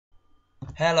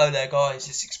Hello there guys,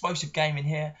 it's Explosive Gaming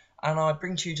here, and I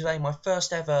bring to you today my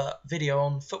first ever video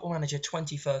on Football Manager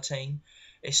 2013.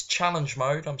 It's challenge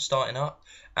mode I'm starting up,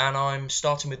 and I'm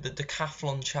starting with the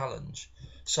Decathlon challenge.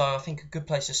 So I think a good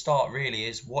place to start really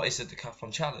is, what is the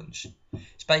Decathlon challenge?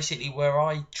 It's basically where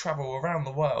I travel around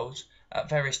the world at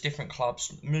various different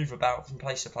clubs, move about from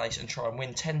place to place and try and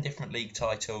win 10 different league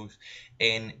titles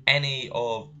in any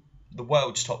of the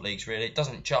world's top leagues really. It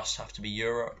doesn't just have to be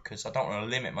Europe, because I don't want to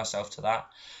limit myself to that.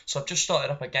 So I've just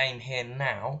started up a game here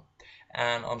now,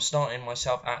 and I'm starting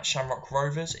myself at Shamrock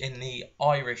Rovers in the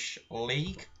Irish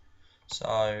League.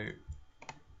 So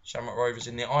Shamrock Rovers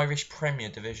in the Irish Premier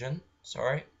Division,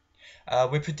 sorry.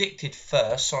 We're predicted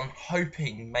first, so I'm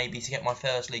hoping maybe to get my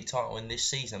first league title in this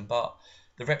season, but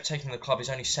the reputation of the club is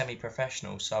only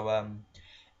semi-professional, so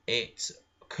it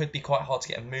could be quite hard to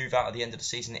get a move out at the end of the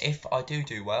season if I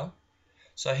do well.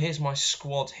 So here's my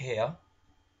squad here.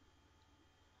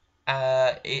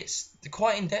 It's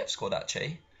quite in-depth squad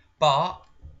actually, but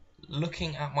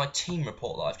looking at my team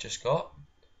report that I've just got,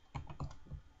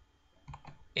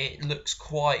 it looks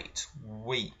quite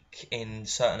weak in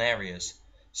certain areas.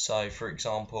 So for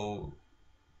example,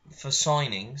 for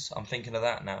signings, I'm thinking of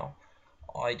that now,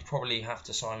 I'd probably have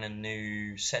to sign a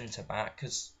new centre-back,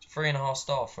 because 3.5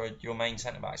 star for your main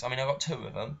centre-backs. I mean, I've got 2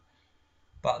 of them,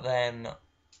 but then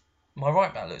my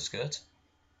right back looks good,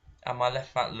 and my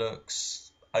left back looks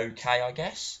okay, I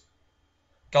guess.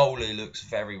 Goalie looks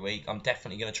very weak. I'm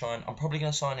definitely going to try and... I'm probably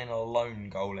going to sign in a lone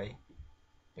goalie,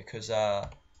 because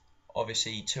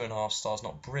obviously 2.5 stars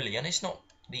not brilliant. It's not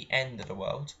the end of the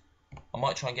world. I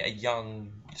might try and get a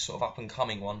young, sort of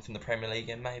up-and-coming one from the Premier League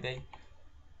in, maybe.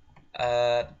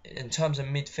 In terms of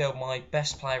midfield, my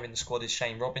best player in the squad is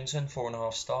Shane Robinson,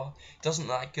 4.5 star. He doesn't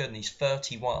look that good, and he's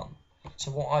 31.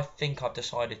 So what I think I've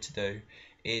decided to do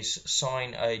is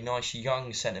sign a nice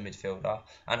young centre midfielder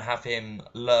and have him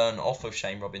learn off of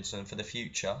Shane Robinson for the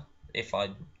future, if I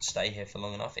stay here for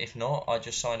long enough. If not, I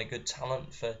just sign a good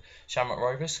talent for Shamrock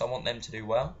Rovers. So I want them to do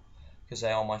well, because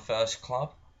they are my first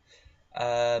club.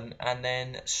 And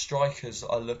then strikers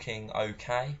are looking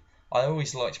okay. I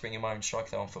always like to bring in my own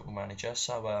striker on Football Manager,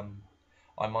 so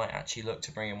I might actually look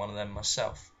to bring in one of them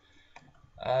myself.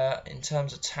 In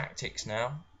terms of tactics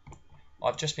now,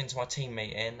 I've just been to my team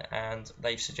meeting, and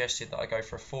they've suggested that I go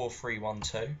for a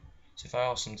 4-3-1-2. So if I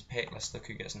ask them to pick, let's look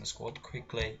who gets in the squad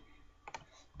quickly.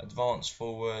 Advanced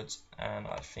forward, and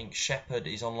I think Shepherd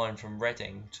is on loan from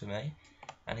Reading to me,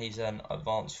 and he's an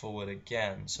advanced forward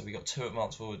again. So we got 2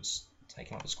 advanced forwards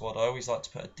taking up the squad. I always like to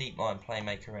put a deep line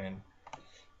playmaker in,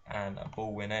 and a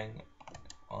ball winning.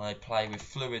 I play with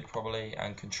fluid probably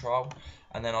and control,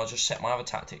 and then I'll just set my other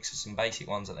tactics as some basic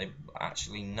ones that they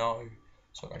actually know.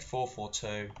 So I'll go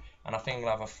 4-4-2, and I think I'm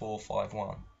going to have a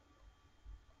 4-5-1.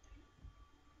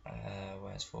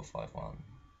 Where's 4-5-1?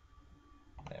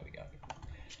 There we go.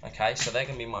 Okay, so they're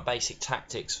going to be my basic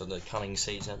tactics for the coming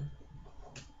season.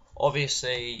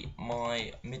 Obviously,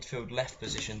 my midfield left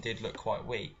position did look quite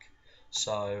weak,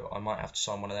 so I might have to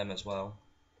sign one of them as well.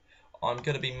 I'm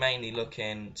going to be mainly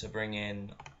looking to bring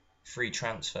in free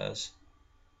transfers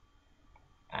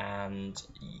and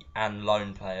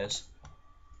loan players,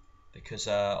 because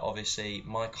obviously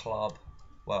my club,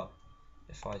 well,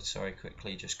 if I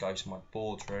quickly just go to my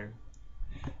boardroom,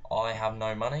 I have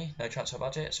no money, no transfer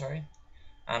budget, sorry,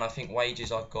 and I think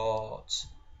wages, I've got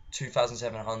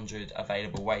 2,700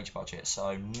 available wage budget,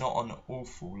 so not an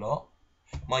awful lot.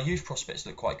 My youth prospects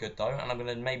look quite good though, and I'm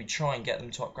going to maybe try and get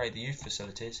them to upgrade the youth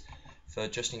facilities, for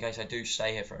just in case I do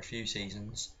stay here for a few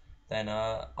seasons. Then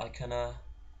I can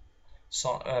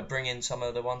bring in some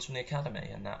of the ones from the academy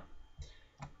and that.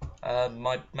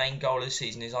 My main goal this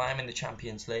season is, I am in the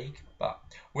Champions League, but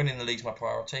winning the league's my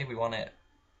priority. We won it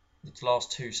the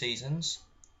last 2 seasons.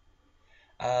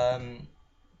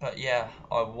 But yeah,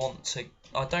 I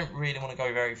don't really want to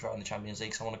go very far in the Champions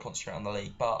League, so I want to concentrate on the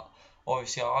league. But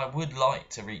obviously I would like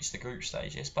to reach the group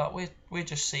stages, but we'll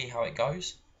just see how it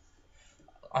goes.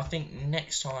 I think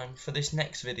next time, for this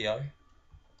next video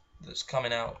that's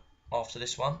coming out after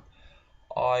this one,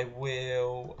 I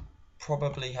will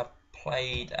probably have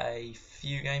played a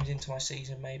few games into my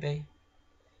season maybe.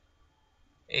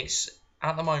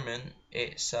 At the moment,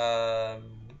 it's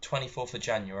 24th of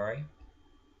January.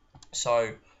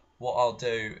 So what I'll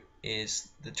do is,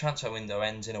 the transfer window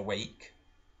ends in a week,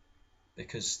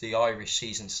 because the Irish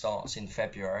season starts in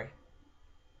February.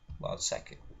 Well,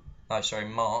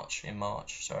 March. In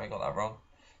March. Sorry, I got that wrong.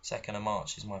 2nd of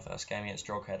March is my first game against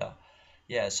Drogheader.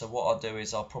 Yeah, so what I'll do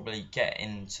is I'll probably get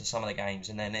into some of the games,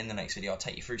 and then in the next video I'll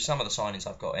take you through some of the signings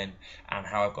I've got in and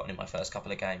how I've gotten in my first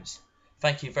couple of games.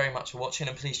 Thank you very much for watching,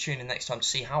 and please tune in next time to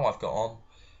see how I've got on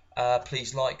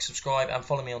Please like, subscribe, and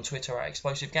follow me on Twitter at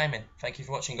XplosiiveGaming. Thank you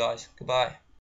for watching, guys. Goodbye.